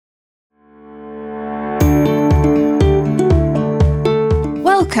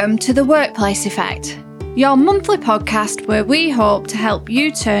Welcome to The Workplace Effect, your monthly podcast where we hope to help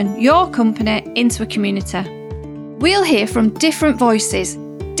you turn your company into a community. We'll hear from different voices,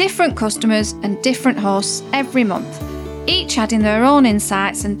 different customers and different hosts every month, each adding their own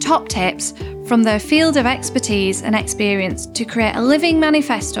insights and top tips from their field of expertise and experience to create a living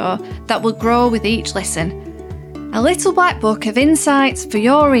manifesto that will grow with each listen. A little black book of insights for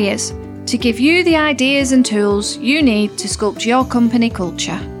your ears to give you the ideas and tools you need to sculpt your company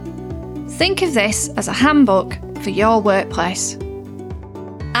culture. Think of this as a handbook for your workplace.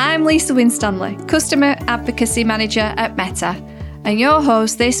 I'm Lisa Winstanley, Customer Advocacy Manager at Meta, and your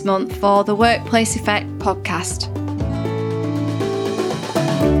host this month for the Workplace Effect podcast.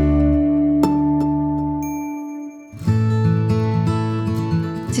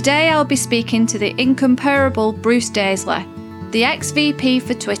 Today I'll be speaking to the incomparable Bruce Daisley, the ex-VP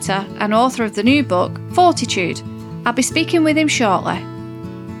for Twitter and author of the new book, Fortitude. I'll be speaking with him shortly.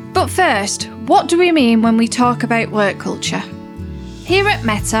 But first, what do we mean when we talk about work culture? Here at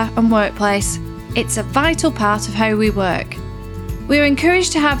Meta and Workplace, it's a vital part of how we work. We're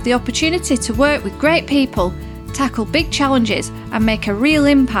encouraged to have the opportunity to work with great people, tackle big challenges and make a real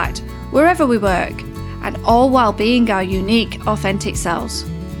impact wherever we work, and all while being our unique, authentic selves.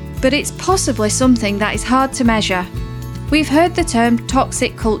 But it's possibly something that is hard to measure. We've heard the term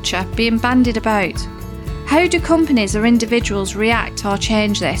toxic culture being bandied about. How do companies or individuals react or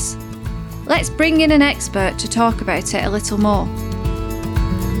change this? Let's bring in an expert to talk about it a little more.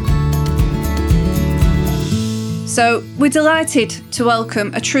 So, we're delighted to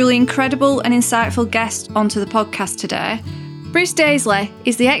welcome a truly incredible and insightful guest onto the podcast today. Bruce Daisley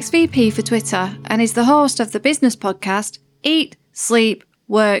is the ex-VP for Twitter and is the host of the business podcast Eat, Sleep,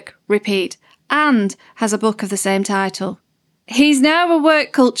 Work, Repeat, and has a book of the same title. He's now a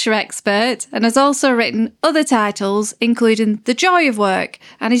work culture expert and has also written other titles, including The Joy of Work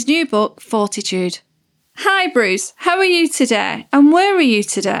and his new book, Fortitude. Hi Bruce, how are you today? And where are you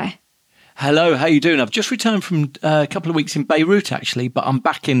today? Hello, how are you doing? I've just returned from a couple of weeks in Beirut actually, but I'm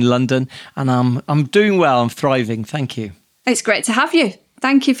back in London and I'm doing well, I'm thriving, thank you. It's great to have you.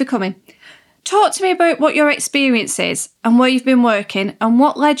 Thank you for coming. Talk to me about what your experience is and where you've been working and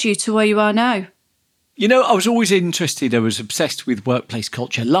what led you to where you are now. You know, I was always interested, I was obsessed with workplace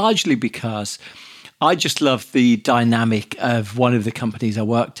culture, largely because I just loved the dynamic of one of the companies I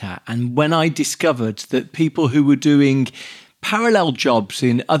worked at. And when I discovered that people who were doing parallel jobs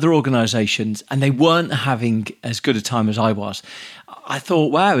in other organisations and they weren't having as good a time as I was, I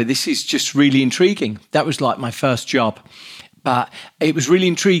thought, wow, this is just really intriguing. That was like my first job. But it was really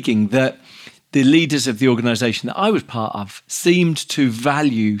intriguing that the leaders of the organisation that I was part of seemed to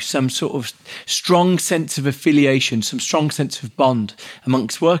value some sort of strong sense of affiliation, some strong sense of bond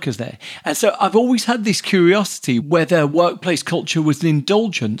amongst workers there. And so I've always had this curiosity whether workplace culture was an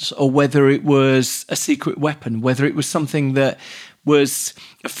indulgence or whether it was a secret weapon, whether it was something that was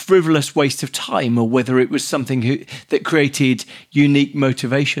a frivolous waste of time or whether it was something that created unique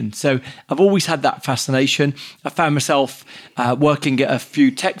motivation. So I've always had that fascination. I found myself working at a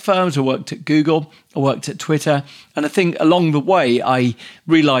few tech firms. I worked at Google, I worked at Twitter. And I think along the way, I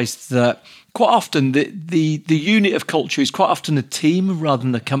realized that quite often the unit of culture is quite often a team rather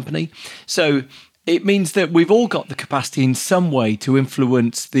than a company. So it means that we've all got the capacity in some way to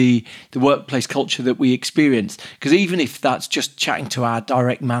influence the workplace culture that we experience. Because even if that's just chatting to our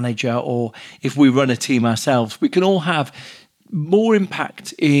direct manager or if we run a team ourselves, we can all have more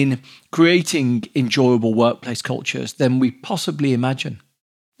impact in creating enjoyable workplace cultures than we possibly imagine.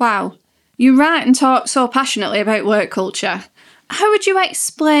 Wow, you write and talk so passionately about work culture. How would you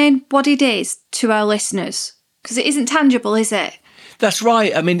explain what it is to our listeners? Because it isn't tangible, is it? That's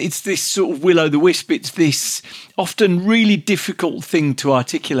right. I mean, it's this sort of will-o'-the-wisp. It's this often really difficult thing to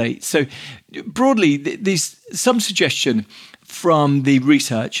articulate. So broadly, there's some suggestion from the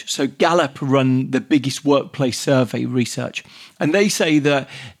research. So Gallup run the biggest workplace survey research. And they say that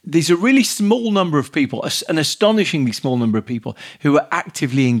there's a really small number of people, an astonishingly small number of people who are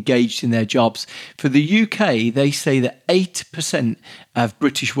actively engaged in their jobs. For the UK, they say that 8% of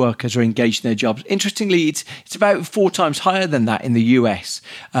British workers are engaged in their jobs. Interestingly, it's about 4 times higher than that in the US.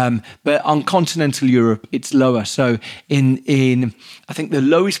 But on continental Europe, it's lower. So in I think the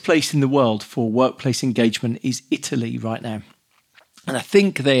lowest place in the world for workplace engagement is Italy right now. And I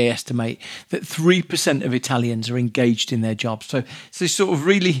think they estimate that 3% of Italians are engaged in their jobs. So it's this sort of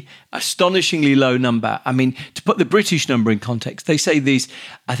really astonishingly low number. I mean, to put the British number in context, they say there's,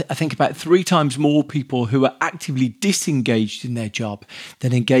 I think about 3 times more people who are actively disengaged in their job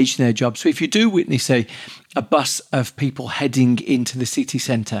than engaged in their job. So if you do witness a a bus of people heading into the city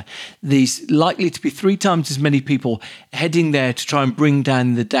centre, there's likely to be 3 times as many people heading there to try and bring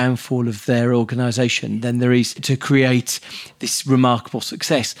down the downfall of their organisation than there is to create this remarkable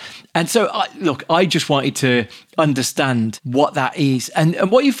success. And so, I just wanted to understand what that is. And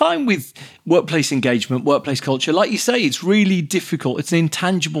what you find with workplace engagement, workplace culture, like you say, it's really difficult. It's an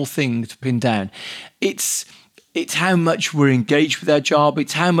intangible thing to pin down. It's how much we're engaged with our job.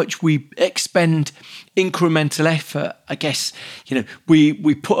 It's how much we expend incremental effort. I guess,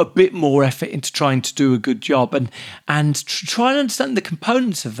 we put a bit more effort into trying to do a good job, and try and understand the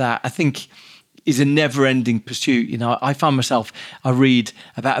components of that, I think, is a never-ending pursuit. I find myself, I read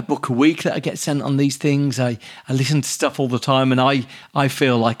about a book a week that I get sent on these things. I listen to stuff all the time, and I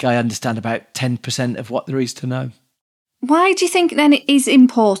feel like I understand about 10% of what there is to know. Why do you think then it is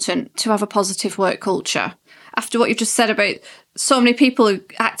important to have a positive work culture? After what you've just said about so many people who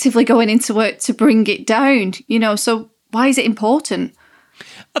actively going into work to bring it down, so why is it important?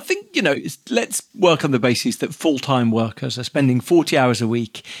 I think, let's work on the basis that full-time workers are spending 40 hours a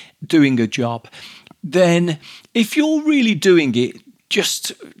week doing a job. Then if you're really doing it,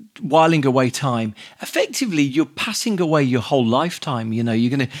 just whiling away time, effectively you're passing away your whole lifetime. You're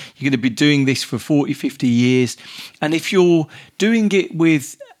going to be doing this for 40, 50 years. And if you're doing it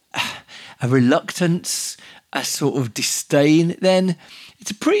with a reluctance, a sort of disdain, then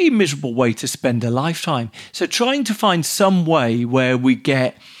it's a pretty miserable way to spend a lifetime. So trying to find some way where we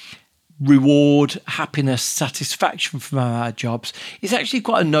get reward, happiness, satisfaction from our jobs is actually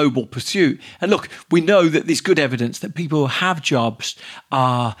quite a noble pursuit. And look, we know that there's good evidence that people who have jobs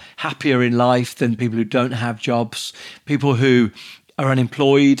are happier in life than people who don't have jobs. People who are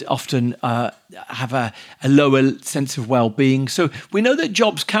unemployed often have a lower sense of well-being. So we know that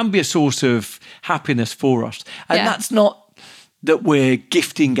jobs can be a source of happiness for us. And that's not that we're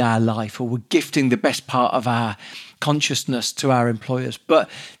gifting our life or we're gifting the best part of our consciousness to our employers.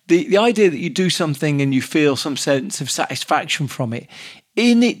 But the idea that you do something and you feel some sense of satisfaction from it,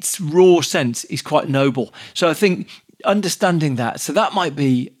 in its raw sense, is quite noble. So I think understanding that, so that might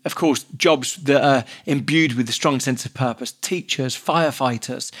be, of course, jobs that are imbued with a strong sense of purpose, teachers,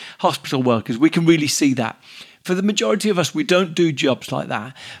 firefighters, hospital workers, we can really see that. For the majority of us, we don't do jobs like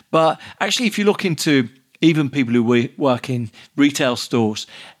that. But actually, if you look into even people who work in retail stores,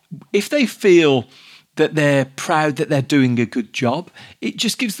 if they feel that they're proud that they're doing a good job, it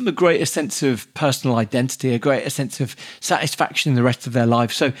just gives them a greater sense of personal identity, a greater sense of satisfaction in the rest of their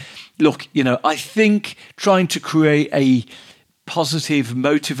life. So look, I think trying to create a positive,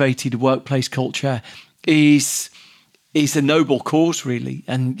 motivated workplace culture is a noble cause, really.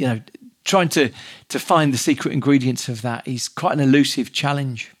 And, trying to find the secret ingredients of that is quite an elusive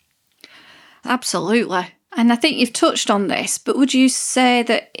challenge. Absolutely. And I think you've touched on this, but would you say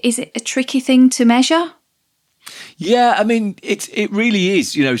that is it a tricky thing to measure? Yeah, I mean, it really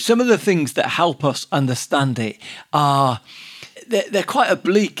is. Some of the things that help us understand it are they're quite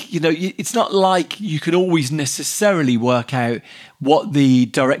oblique. It's not like you can always necessarily work out what the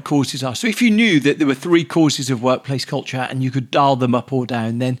direct causes are. So if you knew that there were 3 causes of workplace culture and you could dial them up or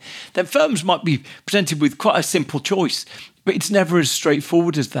down, then firms might be presented with quite a simple choice. But it's never as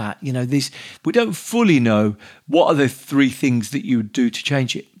straightforward as that. We don't fully know what are the 3 things that you would do to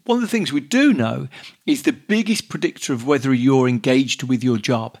change it. One of the things we do know is the biggest predictor of whether you're engaged with your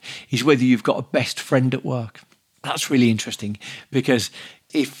job is whether you've got a best friend at work. That's really interesting, because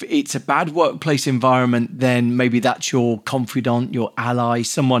if it's a bad workplace environment, then maybe that's your confidant, your ally,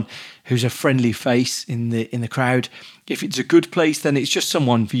 someone who's a friendly face in the crowd. If it's a good place, then it's just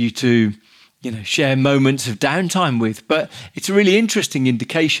someone for you to share moments of downtime with. But it's a really interesting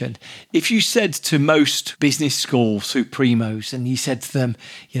indication. If you said to most business school supremos and you said to them,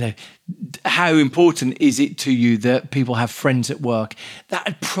 how important is it to you that people have friends at work? That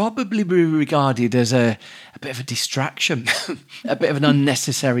would probably be regarded as a bit of a distraction, a bit of an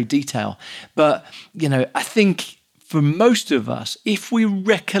unnecessary detail. But, I think for most of us, if we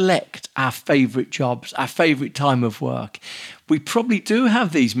recollect our favourite jobs, our favourite time of work, we probably do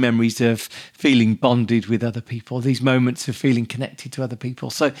have these memories of feeling bonded with other people, these moments of feeling connected to other people.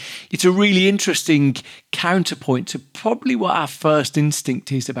 So it's a really interesting counterpoint to probably what our first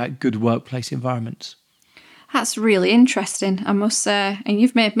instinct is about good workplace environments. That's really interesting, I must say. And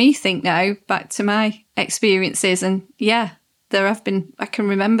you've made me think now back to my experiences. And yeah, I can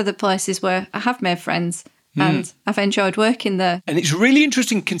remember the places where I have made friends and I've enjoyed working there. And it's a really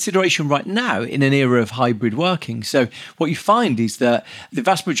interesting consideration right now in an era of hybrid working. So what you find is that the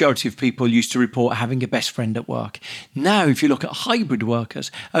vast majority of people used to report having a best friend at work. Now, if you look at hybrid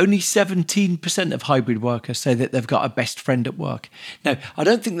workers, only 17% of hybrid workers say that they've got a best friend at work. Now, I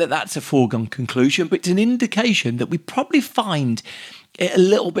don't think that that's a foregone conclusion, but it's an indication that we probably find it a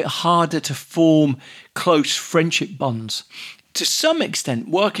little bit harder to form close friendship bonds. To some extent,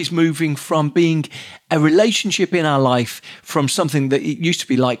 work is moving from being a relationship in our life from something that it used to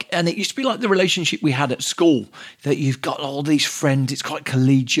be like, and it used to be like the relationship we had at school, that you've got all these friends, it's quite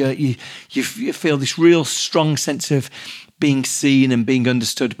collegiate, you feel this real strong sense of being seen and being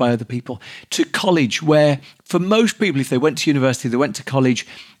understood by other people, to college, where for most people, if they went to university, they went to college,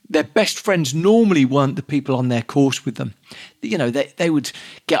 their best friends normally weren't the people on their course with them. You know, they would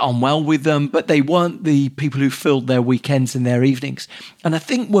get on well with them, but they weren't the people who filled their weekends and their evenings. And I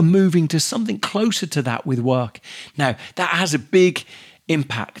think we're moving to something closer to that with work. Now, that has a big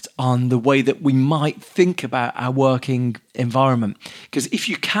impact on the way that we might think about our working environment. Because if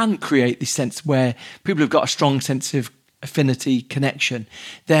you can create this sense where people have got a strong sense of affinity, connection,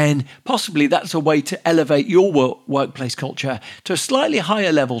 then possibly that's a way to elevate your workplace culture to a slightly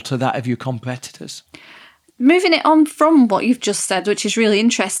higher level to that of your competitors. Moving it on from what you've just said, which is really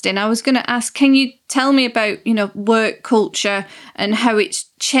interesting, I was going to ask, can you tell me about, work culture and how it's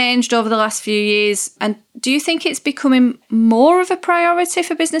changed over the last few years? And do you think it's becoming more of a priority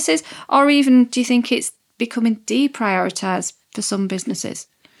for businesses, or even do you think it's becoming deprioritised for some businesses?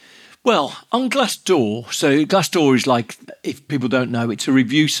 Well, on Glassdoor, so Glassdoor is like, if people don't know, it's a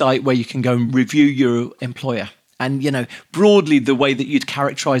review site where you can go and review your employer. And, broadly, the way that you'd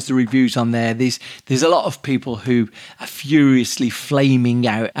characterize the reviews on there's a lot of people who are furiously flaming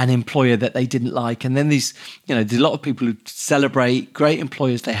out an employer that they didn't like. And then there's a lot of people who celebrate great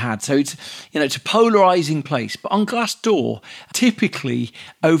employers they had. So it's a polarizing place. But on Glassdoor, typically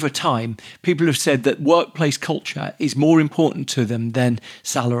over time, people have said that workplace culture is more important to them than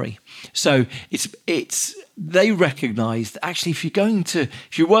salary. So they recognise that actually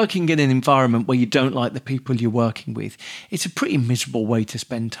if you're working in an environment where you don't like the people you're working with, it's a pretty miserable way to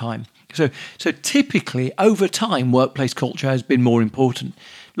spend time. So typically over time, workplace culture has been more important.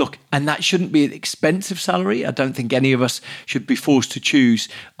 Look, and that shouldn't be at the expense of salary. I don't think any of us should be forced to choose,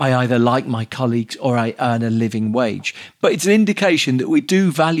 I either like my colleagues or I earn a living wage. But it's an indication that we do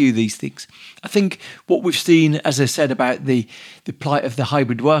value these things. I think what we've seen, as I said, about the plight of the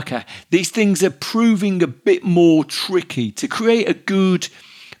hybrid worker, these things are proving a bit more tricky to create a good,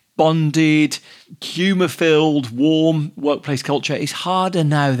 bonded, humour-filled, warm workplace culture is harder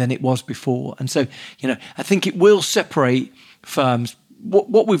now than it was before. And so, I think it will separate firms.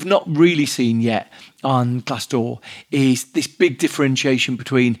 What we've not really seen yet on Glassdoor is this big differentiation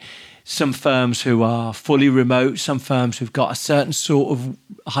between some firms who are fully remote, some firms who've got a certain sort of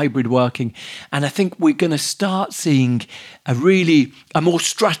hybrid working. And I think we're going to start seeing a more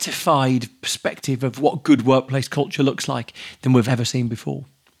stratified perspective of what good workplace culture looks like than we've ever seen before.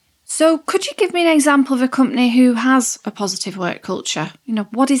 So could you give me an example of a company who has a positive work culture?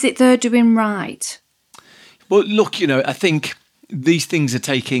 What is it they're doing right? Well, look, I think these things are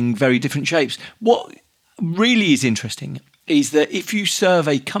taking very different shapes. What really is interesting is that if you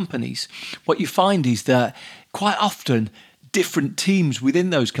survey companies, what you find is that quite often different teams within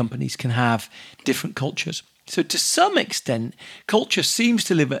those companies can have different cultures. So to some extent, culture seems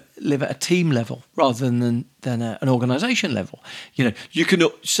to live at a team level rather than an organisation level. You can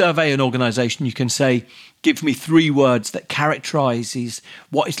survey an organisation, you can say, give me 3 words that characterises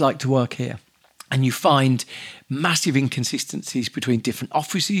what it's like to work here. And you find massive inconsistencies between different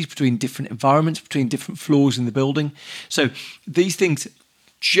offices, between different environments, between different floors in the building. So these things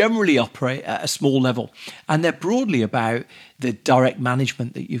generally operate at a small level. And they're broadly about the direct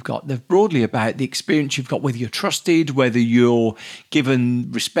management that you've got. They're broadly about the experience you've got, whether you're trusted, whether you're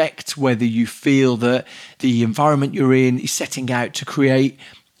given respect, whether you feel that the environment you're in is setting out to create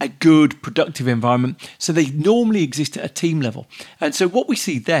a good, productive environment. So they normally exist at a team level. And so what we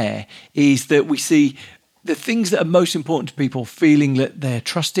see there is that we see the things that are most important to people, feeling that they're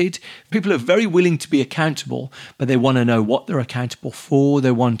trusted. People are very willing to be accountable, but they want to know what they're accountable for. They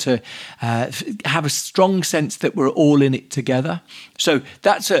want to have a strong sense that we're all in it together. So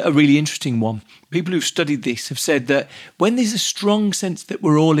that's a really interesting one. People who've studied this have said that when there's a strong sense that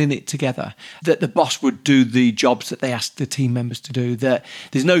we're all in it together, that the boss would do the jobs that they ask the team members to do, that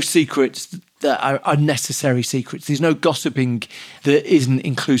there's no secrets that are unnecessary secrets. There's no gossiping that isn't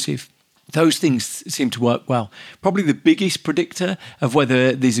inclusive. those things seem to work well. Probably the biggest predictor of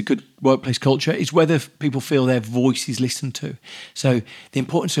whether there's a good workplace culture is whether people feel their voice is listened to. So the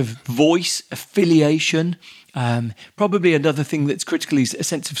importance of voice, affiliation, probably another thing that's critical is a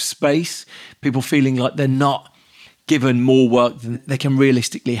sense of space, people feeling like they're not given more work than they can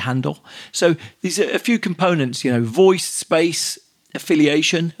realistically handle. So these are a few components, voice, space,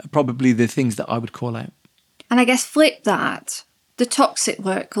 affiliation are probably the things that I would call out. And I guess flip that, the toxic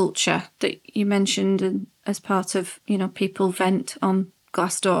work culture that you mentioned and as part of, people vent on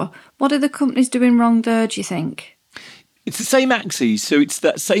Glassdoor. What are the companies doing wrong there, do you think? It's the same axes, so it's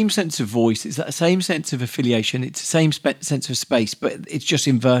that same sense of voice, it's that same sense of affiliation, it's the same sense of space, but it's just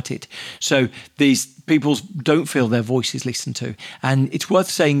inverted. So these people don't feel their voice is listened to. And it's worth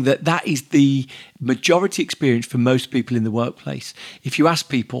saying that is the majority experience for most people in the workplace. If you ask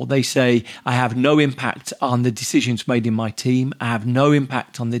people, they say, I have no impact on the decisions made in my team. I have no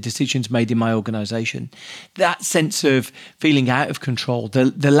impact on the decisions made in my organisation. That sense of feeling out of control,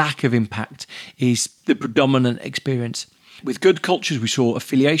 the lack of impact is the predominant experience. With good cultures, we saw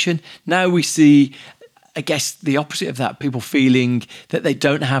affiliation. Now we see, I guess, the opposite of that, people feeling that they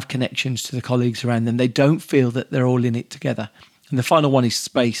don't have connections to the colleagues around them. They don't feel that they're all in it together. And the final one is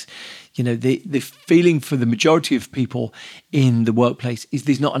space. The feeling for the majority of people in the workplace is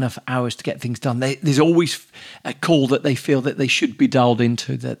there's not enough hours to get things done. There's always a call that they feel that they should be dialed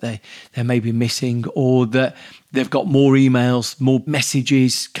into, that they may be missing, or that they've got more emails, more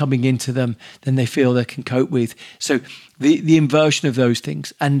messages coming into them than they feel they can cope with. So the inversion of those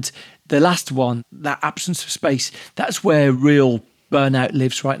things. And the last one, that absence of space, that's where real burnout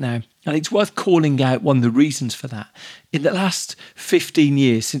lives right now. And it's worth calling out one of the reasons for that. In the last 15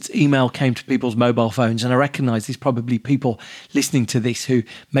 years since email came to people's mobile phones, and I recognise there's probably people listening to this who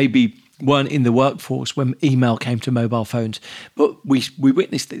maybe weren't in the workforce when email came to mobile phones, but we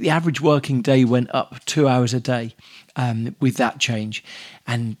witnessed that the average working day went up 2 hours a day with that change.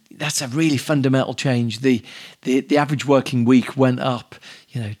 And that's a really fundamental change. The average working week went up,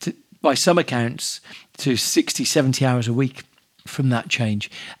 by some accounts, to 60, 70 hours a week from that change.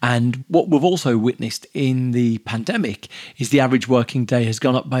 And what we've also witnessed in the pandemic is the average working day has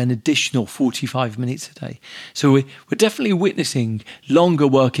gone up by an additional 45 minutes a day. So we're definitely witnessing longer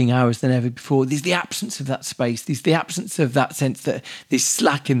working hours than ever before. There's the absence of that space. There's the absence of that sense that there's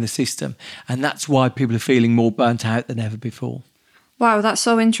slack in the system. And that's why people are feeling more burnt out than ever before. Wow, that's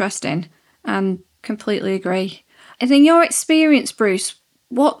so interesting, and completely agree. And in your experience, Bruce,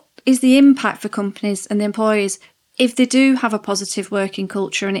 what is the impact for companies and the employees if they do have a positive working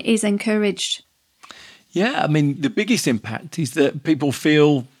culture and it is encouraged? Yeah, the biggest impact is that people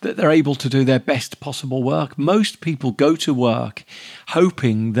feel that they're able to do their best possible work. Most people go to work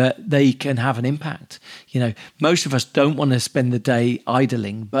hoping that they can have an impact. Most of us don't want to spend the day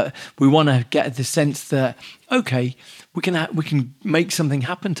idling, but we want to get the sense that, okay, we can make something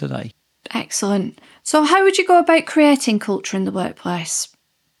happen today. Excellent. So how would you go about creating culture in the workplace?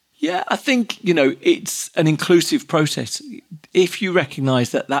 Yeah, I think, it's an inclusive process. If you recognise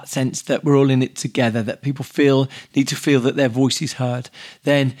that sense that we're all in it together, that people need to feel that their voice is heard,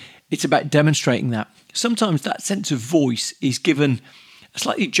 then it's about demonstrating that. Sometimes that sense of voice is given a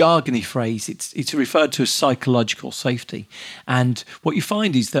slightly jargony phrase. It's referred to as psychological safety. And what you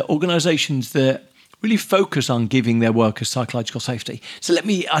find is that organisations that really focus on giving their workers psychological safety. So let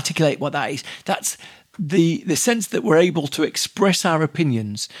me articulate what that is. That's the sense that we're able to express our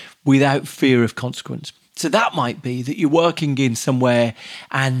opinions without fear of consequence. So that might be that you're working in somewhere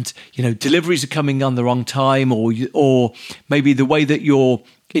and, deliveries are coming on the wrong time, or maybe the way that you're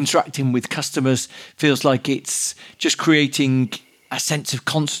interacting with customers feels like it's just creating a sense of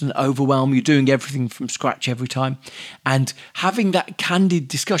constant overwhelm. You're doing everything from scratch every time. And having that candid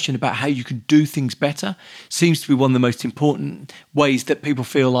discussion about how you can do things better seems to be one of the most important ways that people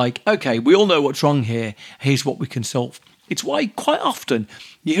feel like, okay, we all know what's wrong here. Here's what we can solve. It's why quite often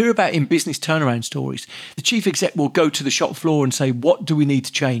you hear about in business turnaround stories, the chief exec will go to the shop floor and say, what do we need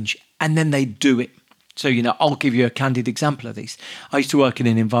to change? And then they do it. So, I'll give you a candid example of this. I used to work in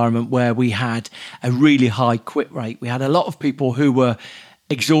an environment where we had a really high quit rate. We had a lot of people who were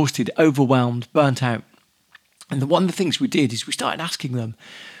exhausted, overwhelmed, burnt out. And one of the things we did is we started asking them,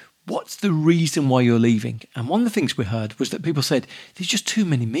 what's the reason why you're leaving? And one of the things we heard was that people said, there's just too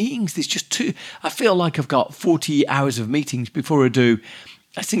many meetings. I feel like I've got 40 hours of meetings before I do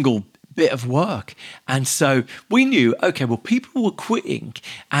a single bit of work. And so we knew, okay, well, people were quitting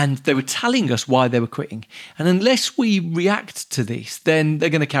and they were telling us why they were quitting. And unless we react to this, then they're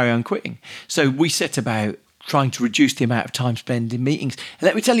going to carry on quitting. So we set about trying to reduce the amount of time spent in meetings. And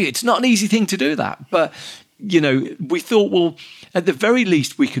let me tell you, it's not an easy thing to do that. But we thought, well, at the very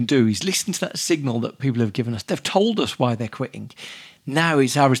least we can do is listen to that signal that people have given us. They've told us why they're quitting. Now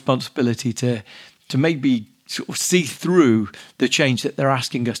it's our responsibility to maybe sort of see through the change that they're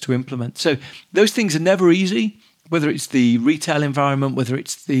asking us to implement. So those things are never easy, whether it's the retail environment, whether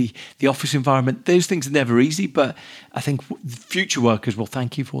it's the office environment. Those things are never easy, but I think future workers will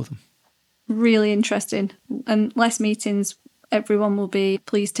thank you for them. Really interesting. And less meetings, everyone will be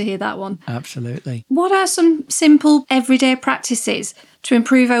pleased to hear that one. Absolutely. What are some simple everyday practices to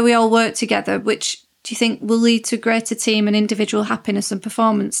improve how we all work together, which do you think will lead to greater team and individual happiness and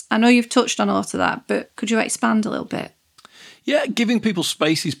performance? I know you've touched on a lot of that, but could you expand a little bit? Yeah, giving people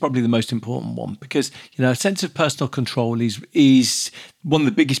space is probably the most important one, because a sense of personal control is one of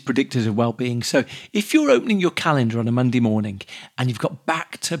the biggest predictors of well-being. So if you're opening your calendar on a Monday morning and you've got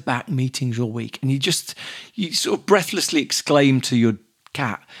back-to-back meetings all week, and you sort of breathlessly exclaim to your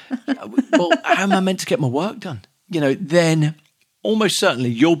cat, well, how am I meant to get my work done? Then almost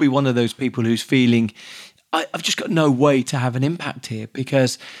certainly you'll be one of those people who's feeling, I've just got no way to have an impact here,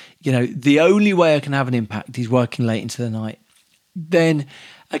 because the only way I can have an impact is working late into the night. Then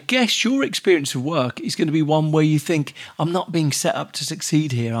I guess your experience of work is going to be one where you think, I'm not being set up to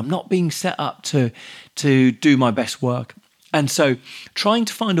succeed here. I'm not being set up to do my best work. And so trying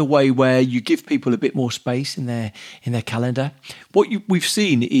to find a way where you give people a bit more space in their calendar. What we've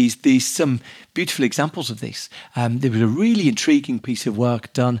seen is there's some beautiful examples of this. There was a really intriguing piece of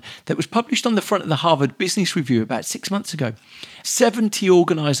work done that was published on the front of the Harvard Business Review about 6 months ago. 70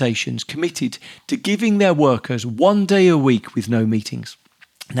 organizations committed to giving their workers 1 day a week with no meetings.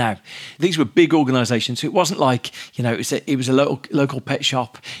 Now, these were big organisations. So it wasn't like, it was a local pet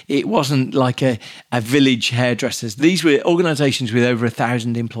shop. It wasn't like a village hairdressers. These were organisations with over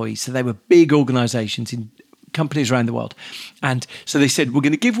 1,000 employees. So they were big organisations in companies around the world. And so they said, we're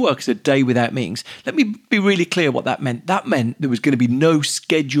going to give workers a day without meetings. Let me be really clear what that meant. That meant there was going to be no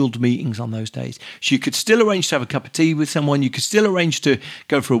scheduled meetings on those days. So you could still arrange to have a cup of tea with someone. You could still arrange to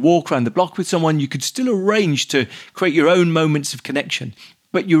go for a walk around the block with someone. You could still arrange to create your own moments of connection.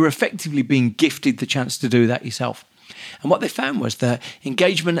 But you were effectively being gifted the chance to do that yourself. And what they found was that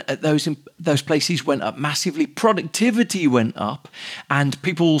engagement at those places went up massively, productivity went up, and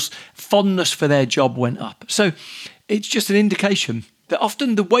people's fondness for their job went up. So it's just an indication that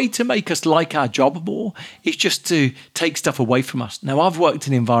often the way to make us like our job more is just to take stuff away from us. Now, I've worked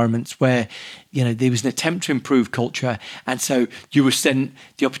in environments where, there was an attempt to improve culture. And so you were sent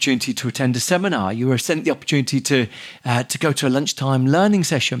the opportunity to attend a seminar. You were sent the opportunity to go to a lunchtime learning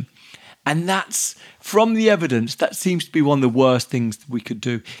session. And that's, from the evidence, that seems to be one of the worst things that we could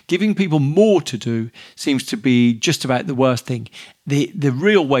do. Giving people more to do seems to be just about the worst thing. The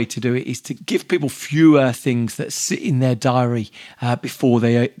real way to do it is to give people fewer things that sit in their diary before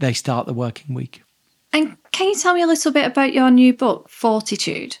they start the working week. And can you tell me a little bit about your new book,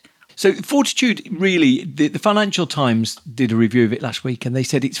 Fortitude? So Fortitude, really, the Financial Times did a review of it last week, and they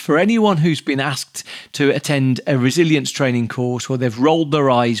said it's for anyone who's been asked to attend a resilience training course, or they've rolled their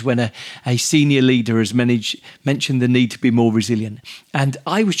eyes when a senior leader has mentioned the need to be more resilient. And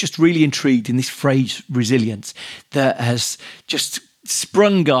I was just really intrigued in this phrase, resilience, that has just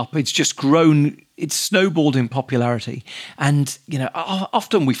sprung up. It's just grown. It's snowballed in popularity. And,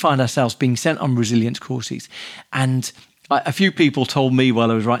 often we find ourselves being sent on resilience courses, and a few people told me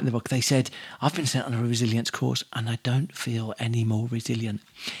while I was writing the book, they said, I've been sent on a resilience course and I don't feel any more resilient.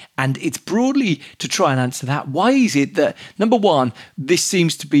 And it's broadly to try and answer that. Why is it that, number one, this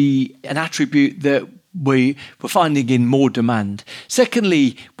seems to be an attribute that we're finding in more demand?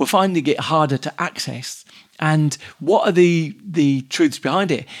 Secondly, we're finding it harder to access. And what are the truths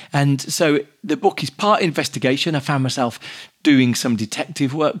behind it? And so the book is part investigation. I found myself doing some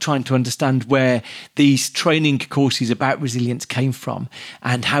detective work, trying to understand where these training courses about resilience came from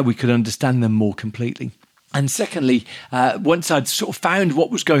and how we could understand them more completely. And secondly, once I'd sort of found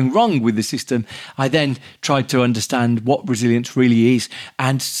what was going wrong with the system, I then tried to understand what resilience really is.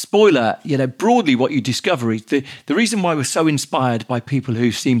 And spoiler, broadly what you discover is the reason why we're so inspired by people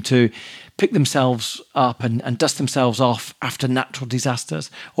who seem to pick themselves up and dust themselves off after natural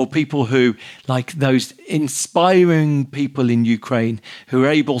disasters, or people who, like those inspiring people in Ukraine, who are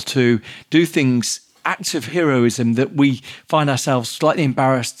able to do things, acts of heroism that we find ourselves slightly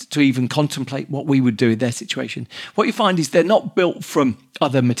embarrassed to even contemplate what we would do in their situation. What you find is they're not built from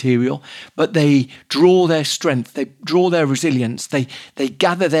other material, but they draw their strength, they draw their resilience, they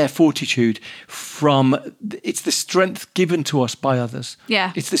gather their fortitude from, it's the strength given to us by others.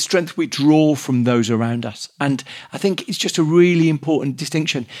 Yeah. It's the strength we draw from those around us. And I think it's just a really important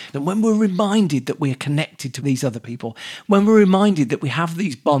distinction that when we're reminded that we are connected to these other people, when we're reminded that we have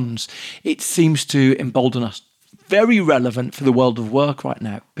these bonds, it seems to to embolden us. Very relevant for the world of work right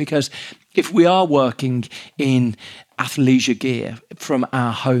now, because if we are working in athleisure gear from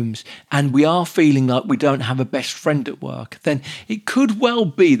our homes and we are feeling like we don't have a best friend at work, then it could well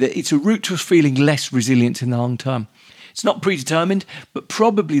be that it's a route to us feeling less resilient in the long term. It's not predetermined, but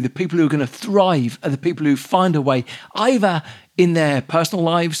probably the people who are going to thrive are the people who find a way, either in their personal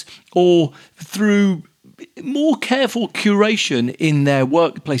lives or through more careful curation in their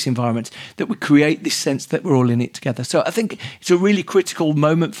workplace environments, that would create this sense that we're all in it together. So I think it's a really critical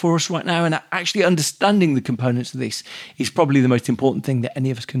moment for us right now, and actually understanding the components of this is probably the most important thing that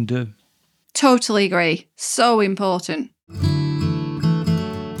any of us can do. Totally agree. So important.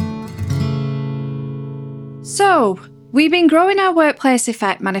 So, we've been growing our Workplace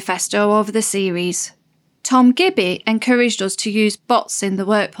Effect manifesto over the series. Tom Gibby encouraged us to use bots in the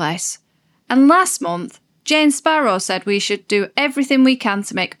workplace. And last month, Jane Sparrow said we should do everything we can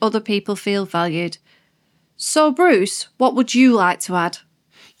to make other people feel valued. So, Bruce, what would you like to add?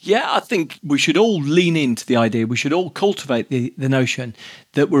 Yeah, I think we should all lean into the idea. We should all cultivate the notion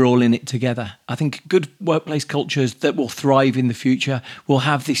that we're all in it together. I think good workplace cultures that will thrive in the future will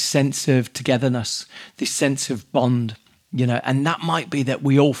have this sense of togetherness, this sense of bond, and that might be that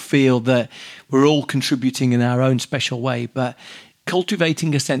we all feel that we're all contributing in our own special way, but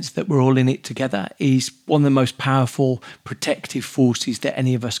cultivating a sense that we're all in it together is one of the most powerful protective forces that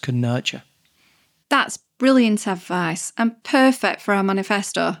any of us can nurture. That's brilliant advice and perfect for our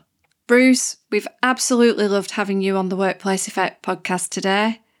manifesto. Bruce, we've absolutely loved having you on the Workplace Effect podcast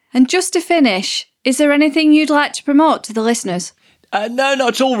today. And just to finish, is there anything you'd like to promote to the listeners? No,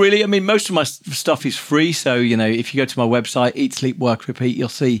 not at all, really. I mean, most of my stuff is free. So, if you go to my website, Eat, Sleep, Work, Repeat, you'll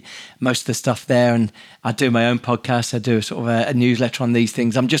see most of the stuff there. And I do my own podcast. I do a sort of a newsletter on these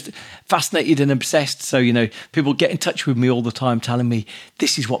things. I'm just fascinated and obsessed. So, people get in touch with me all the time telling me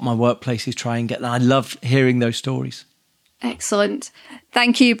this is what my workplace is trying to get. And I love hearing those stories. Excellent.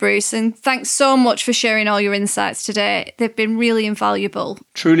 Thank you, Bruce. And thanks so much for sharing all your insights today. They've been really invaluable.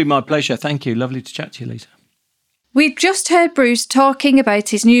 Truly my pleasure. Thank you. Lovely to chat to you, Lisa. We've just heard Bruce talking about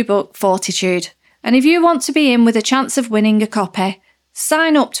his new book, Fortitude. And if you want to be in with a chance of winning a copy,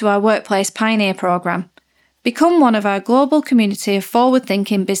 sign up to our Workplace Pioneer programme. Become one of our global community of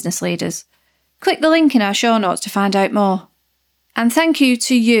forward-thinking business leaders. Click the link in our show notes to find out more. And thank you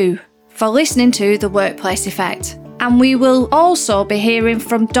to you for listening to The Workplace Effect. And we will also be hearing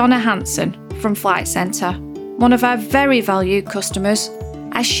from Donna Hanson from Flight Centre, one of our very valued customers,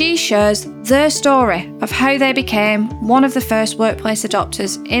 as she shares their story of how they became one of the first workplace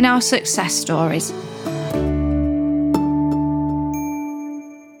adopters in our success stories.